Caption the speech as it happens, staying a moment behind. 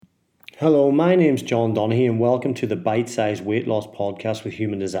Hello, my name's John Donaghy and welcome to the Bite Size Weight Loss Podcast with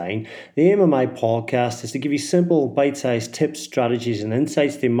Human Design. The aim of my podcast is to give you simple, bite-sized tips, strategies and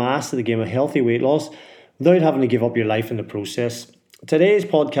insights to master the game of healthy weight loss without having to give up your life in the process. Today's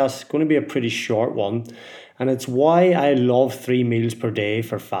podcast is going to be a pretty short one, and it's why I love 3 meals per day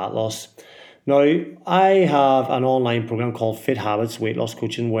for fat loss. Now, I have an online program called Fit Habits Weight Loss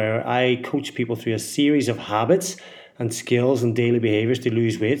Coaching where I coach people through a series of habits and skills and daily behaviors to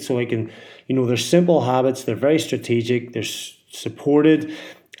lose weight. So they're simple habits, they're very strategic, they're supported,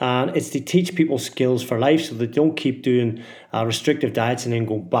 and it's to teach people skills for life so they don't keep doing restrictive diets and then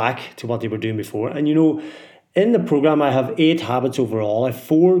go back to what they were doing before. And in the program, I have 8 habits overall. I have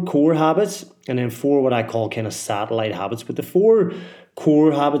 4 core habits and then 4 what I call kind of satellite habits. But the 4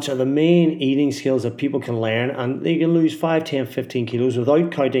 core habits are the main eating skills that people can learn, and they can lose 5, 10, 15 kilos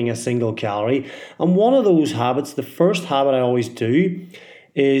without counting a single calorie. And one of those habits, the first habit I always do,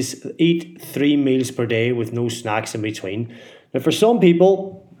 is eat 3 meals per day with no snacks in between. Now, for some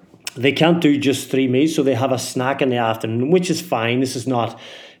people, they can't do just 3 meals, so they have a snack in the afternoon, which is fine. This is not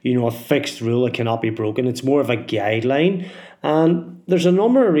a fixed rule that cannot be broken. It's more of a guideline. And there's a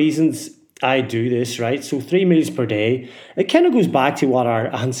number of reasons I do this, right? So 3 meals per day, it kind of goes back to what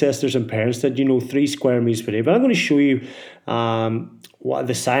our ancestors and parents did, 3 square meals per day. But I'm going to show you what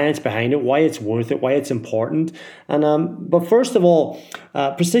the science behind it, why it's worth it, why it's important. And but first of all,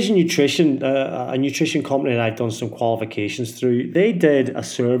 Precision Nutrition, a nutrition company that I've done some qualifications through, they did a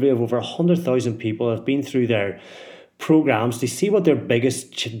survey of over 100,000 people that have been through their programs to see what their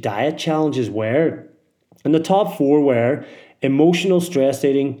biggest diet challenges were. And the top 4 were emotional stress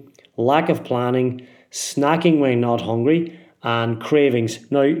eating, lack of planning, snacking when not hungry, and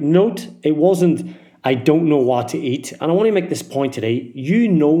cravings. Now, note, it wasn't, I don't know what to eat. And I want to make this point today. You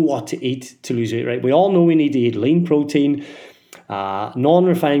know what to eat to lose weight, right? We all know we need to eat lean protein,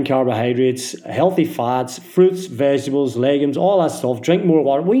 non-refined carbohydrates, healthy fats, fruits, vegetables, legumes, all that stuff. Drink more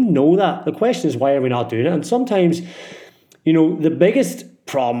water. We know that. The question is, why are we not doing it? And sometimes, the biggest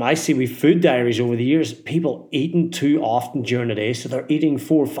problem I see with food diaries over the years, people eating too often during the day. So they're eating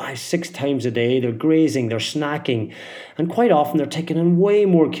 4, 5, 6 times a day. They're grazing, they're snacking. And quite often they're taking in way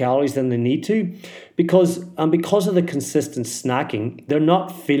more calories than they need to because of the consistent snacking, they're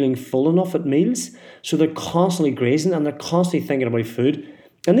not feeling full enough at meals. So they're constantly grazing and they're constantly thinking about food.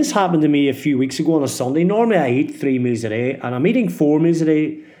 And this happened to me a few weeks ago on a Sunday. Normally I eat 3 meals a day and I'm eating 4 meals a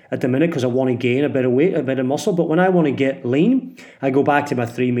day at the minute because I want to gain a bit of weight, a bit of muscle. But when I want to get lean, I go back to my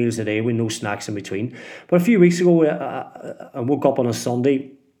 3 meals a day with no snacks in between. But a few weeks ago, I woke up on a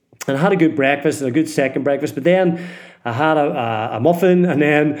Sunday and I had a good breakfast, a good second breakfast. But then I had a muffin, and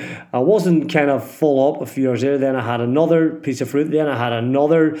then I wasn't kind of full up a few hours later. Then I had another piece of fruit. Then I had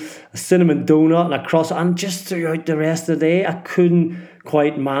a cinnamon donut and a croissant. And just throughout the rest of the day, I couldn't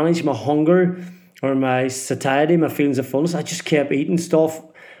quite manage my hunger or my satiety, my feelings of fullness. I just kept eating stuff.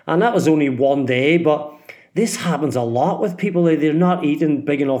 And that was only one day, but this happens a lot with people. They're not eating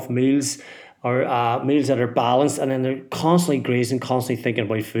big enough meals or meals that are balanced, and then they're constantly grazing, constantly thinking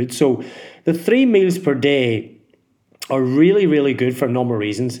about food. So the 3 meals per day are really, really good for a number of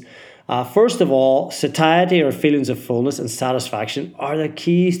reasons. First of all, satiety or feelings of fullness and satisfaction are the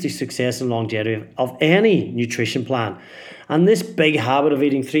keys to success and longevity of any nutrition plan. And this big habit of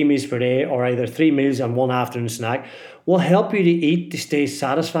eating 3 meals per day, or either 3 meals and 1 afternoon snack, will help you to eat to stay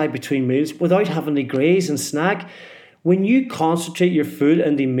satisfied between meals without having to graze and snack. When you concentrate your food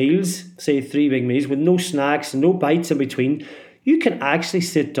into meals, say 3 big meals with no snacks and no bites in between, you can actually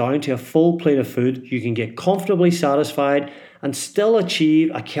sit down to a full plate of food. You can get comfortably satisfied and still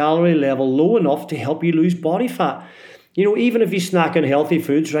achieve a calorie level low enough to help you lose body fat. Even if you snack on healthy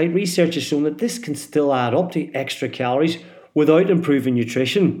foods, right, research has shown that this can still add up to extra calories without improving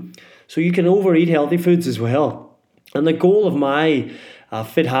nutrition. So you can overeat healthy foods as well. And the goal of my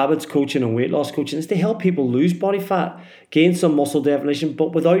Fit Habits coaching and weight loss coaching is to help people lose body fat, gain some muscle definition,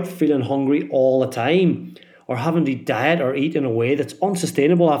 but without feeling hungry all the time or having to diet or eat in a way that's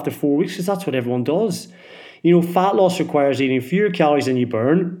unsustainable after 4 weeks, because that's what everyone does. Fat loss requires eating fewer calories than you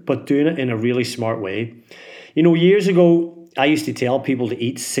burn, but doing it in a really smart way. Years ago, I used to tell people to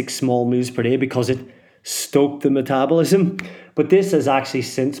eat 6 small meals per day because it stoked the metabolism. But this has actually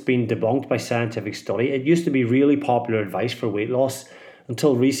since been debunked by scientific study. It used to be really popular advice for weight loss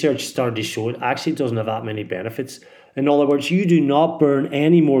until research started to show it actually doesn't have that many benefits. In other words, you do not burn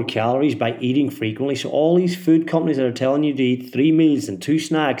any more calories by eating frequently. So all these food companies that are telling you to eat 3 meals and 2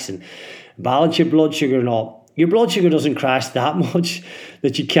 snacks and balance your blood sugar and all, your blood sugar doesn't crash that much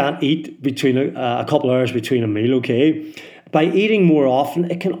that you can't eat between a couple of hours between a meal, okay? By eating more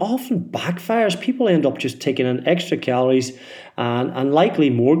often, it can often backfire as people end up just taking in extra calories and likely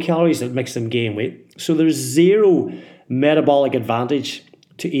more calories that makes them gain weight. So there's zero metabolic advantage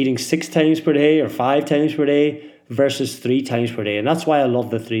to eating 6 times per day or 5 times per day versus 3 times per day. And that's why I love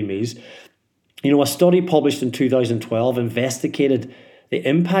the 3 meals. A study published in 2012 investigated the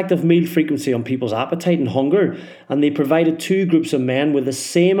impact of meal frequency on people's appetite and hunger, and they provided 2 groups of men with the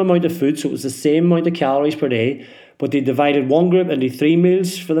same amount of food, so it was the same amount of calories per day, but they divided one group into 3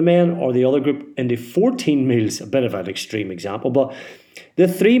 meals for the men or the other group into 14 meals, a bit of an extreme example, but the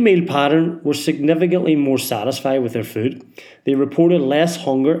 3 meal pattern were significantly more satisfied with their food. They reported less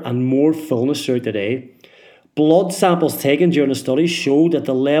hunger and more fullness throughout the day. Blood samples taken during the study showed that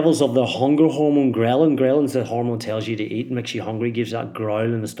the levels of the hunger hormone ghrelin, ghrelin's the hormone that tells you to eat, makes you hungry, gives that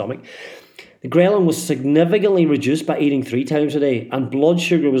growl in the stomach. The ghrelin was significantly reduced by eating 3 times a day, and blood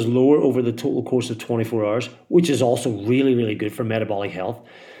sugar was lower over the total course of 24 hours, which is also really, really good for metabolic health.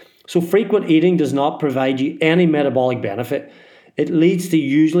 So frequent eating does not provide you any metabolic benefit. It leads to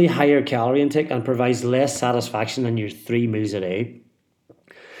usually higher calorie intake and provides less satisfaction than your 3 meals a day.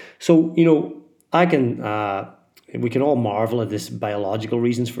 So, we can all marvel at this biological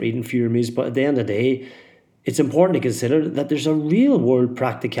reasons for eating fewer meals, but at the end of the day, it's important to consider that there's a real world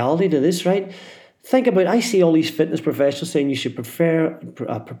practicality to this, right? Think about, I see all these fitness professionals saying you should prepare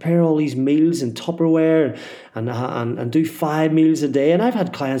all these meals in Tupperware and do 5 meals a day. And I've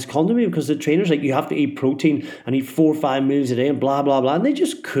had clients come to me because the trainer's like, you have to eat protein and eat 4 or 5 meals a day and blah, blah, blah. And they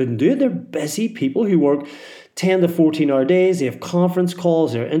just couldn't do it. They're busy people who work 10 to 14 hour days. They have conference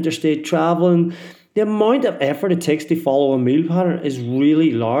calls, they're interstate traveling. The amount of effort it takes to follow a meal pattern is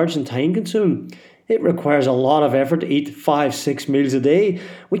really large and time consuming. It requires a lot of effort to eat 5, 6 meals a day.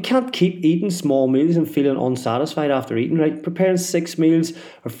 We can't keep eating small meals and feeling unsatisfied after eating, right? Preparing 6 meals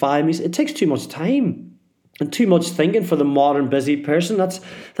or 5 meals, it takes too much time and too much thinking for the modern busy person.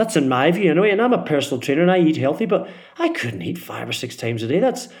 That's in my view anyway. And I'm a personal trainer and I eat healthy, but I couldn't eat 5 or 6 times a day.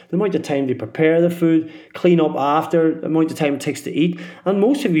 That's the amount of time to prepare the food, clean up after, the amount of time it takes to eat. And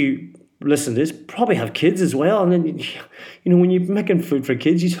most of you listen to this probably have kids as well, and then when you're making food for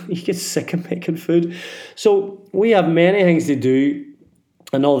kids, you get sick of making food. So we have many things to do,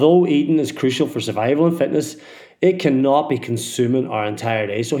 and although eating is crucial for survival and fitness, it cannot be consuming our entire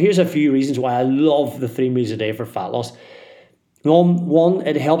day. So here's a few reasons why I love the 3 meals a day for fat loss. One,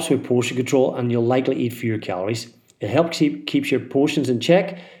 it helps with portion control and you'll likely eat fewer calories. It helps keeps your portions in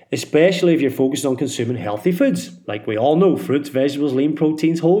check, especially if you're focused on consuming healthy foods, like we all know, fruits, vegetables, lean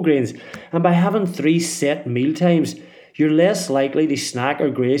proteins, whole grains. And by having 3 set meal times, you're less likely to snack or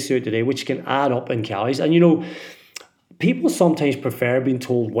graze throughout the day, which can add up in calories. And people sometimes prefer being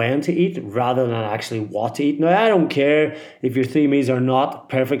told when to eat rather than actually what to eat. Now, I don't care if your 3 meals are not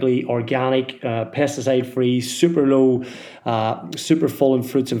perfectly organic, pesticide-free, super low, super full in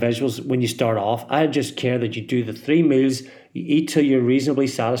fruits and vegetables when you start off. I just care that you do the 3 meals, you eat till you're reasonably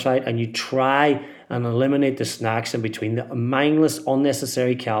satisfied, and you try and eliminate the snacks in between, the mindless,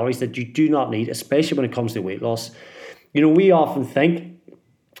 unnecessary calories that you do not need, especially when it comes to weight loss. We often think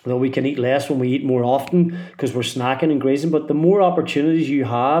that we can eat less when we eat more often because we're snacking and grazing, but the more opportunities you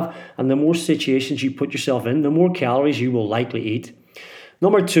have and the more situations you put yourself in, the more calories you will likely eat.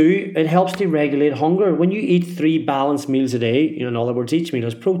 Number 2, it helps to regulate hunger. When you eat 3 balanced meals a day, in other words, each meal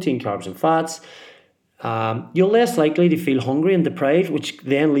has protein, carbs and fats, you're less likely to feel hungry and deprived, which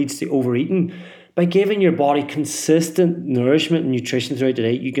then leads to overeating. By giving your body consistent nourishment and nutrition throughout the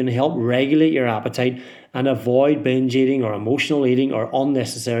day, you can help regulate your appetite and avoid binge eating or emotional eating or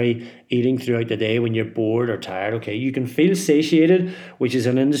unnecessary eating throughout the day when you're bored or tired. Okay, you can feel satiated, which is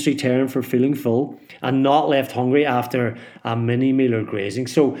an industry term for feeling full, and not left hungry after a mini meal or grazing.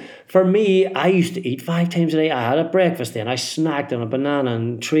 So for me, I used to eat 5 times a day. I had a breakfast, then I snacked on a banana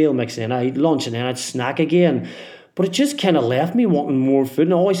and trail mix, and I eat lunch, and then I'd snack again. But it just kind of left me wanting more food,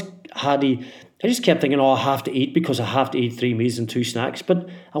 and I just kept thinking, I have to eat because I have to eat 3 meals and 2 snacks. But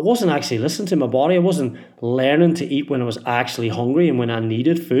I wasn't actually listening to my body. I wasn't learning to eat when I was actually hungry and when I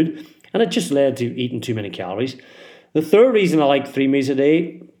needed food. And it just led to eating too many calories. The third reason I like 3 meals a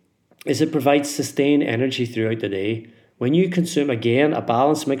day is it provides sustained energy throughout the day. When you consume, again, a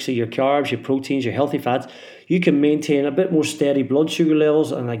balanced mix of your carbs, your proteins, your healthy fats, you can maintain a bit more steady blood sugar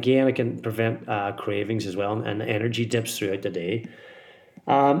levels. And again, it can prevent cravings as well and energy dips throughout the day.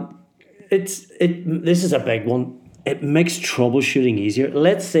 This is a big one. It makes troubleshooting easier.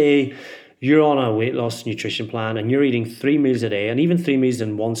 Let's say you're on a weight loss nutrition plan and you're eating 3 meals a day and even 3 meals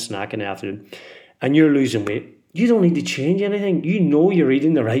and 1 snack in the afternoon and you're losing weight. You don't need to change anything. You're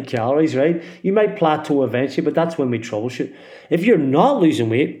eating the right calories, right? You might plateau eventually, but that's when we troubleshoot. If you're not losing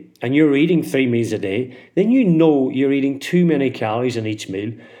weight, and you're eating 3 meals a day, then you know you're eating too many calories in each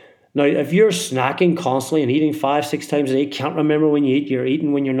meal. Now, if you're snacking constantly and eating 5, 6 times a day, can't remember when you eat, you're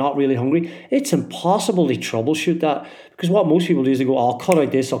eating when you're not really hungry, it's impossible to troubleshoot that. Because what most people do is they go, I'll cut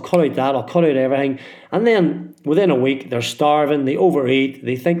out this, I'll cut out that, I'll cut out everything. And then within a week, they're starving, they overeat,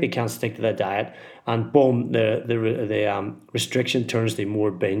 they think they can't stick to their diet. And boom, the restriction turns to more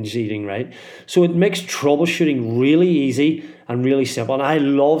binge eating, right? So it makes troubleshooting really easy and really simple. And I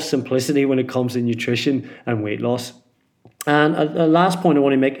love simplicity when it comes to nutrition and weight loss. And a last point I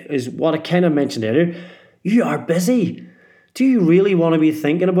want to make is what I kind of mentioned earlier. You are busy. Do you really want to be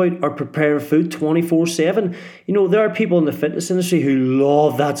thinking about or preparing food 24/7? You know, there are people in the fitness industry who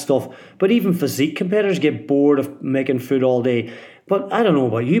love that stuff, but even physique competitors get bored of making food all day. But I don't know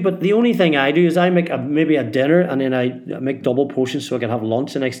about you, but the only thing I do is I make maybe a dinner and then I make double portions so I can have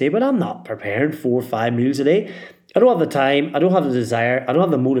lunch the next day, but I'm not preparing 4 or 5 meals a day. I don't have the time, I don't have the desire, I don't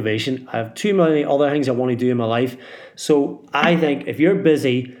have the motivation. I have too many other things I want to do in my life. So I think if you're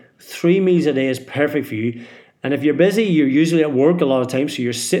busy, 3 meals a day is perfect for you. And if you're busy, you're usually at work a lot of times, so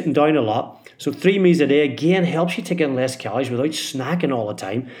you're sitting down a lot. So 3 meals a day, again, helps you take in less calories without snacking all the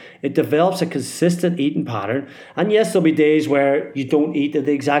time. It develops a consistent eating pattern. And yes, there'll be days where you don't eat at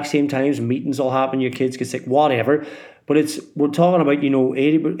the exact same times, meetings will happen, your kids get sick, whatever. But we're talking about,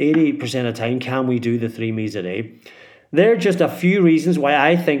 80% of the time, can we do the 3 meals a day? There are just a few reasons why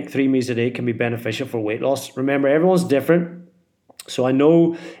I think 3 meals a day can be beneficial for weight loss. Remember, everyone's different. So I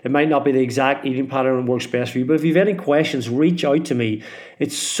know it might not be the exact eating pattern that works best for you, but if you have any questions, reach out to me.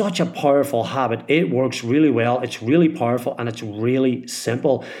 It's such a powerful habit. It works really well. It's really powerful and it's really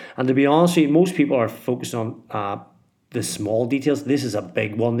simple. And to be honest with you, most people are focused on the small details. This is a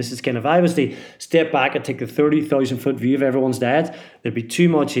big one. This is kind of, if I was to step back and take the 30,000 foot view of everyone's diet, there'd be too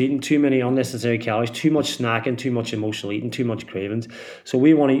much eating, too many unnecessary calories, too much snacking, too much emotional eating, too much cravings. So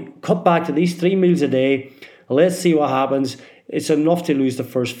we want to cut back to these 3 meals a day. Let's see what happens. It's enough to lose the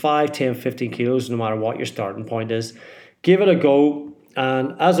first 5, 10, 15 kilos, no matter what your starting point is. Give it a go.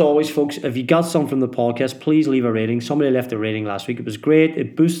 And as always, folks, if you got some from the podcast, please leave a rating. Somebody left a rating last week. It was great.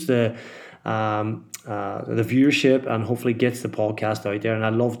 It boosts the viewership and hopefully gets the podcast out there. And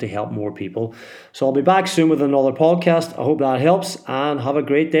I'd love to help more people. So I'll be back soon with another podcast. I hope that helps and have a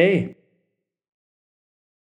great day.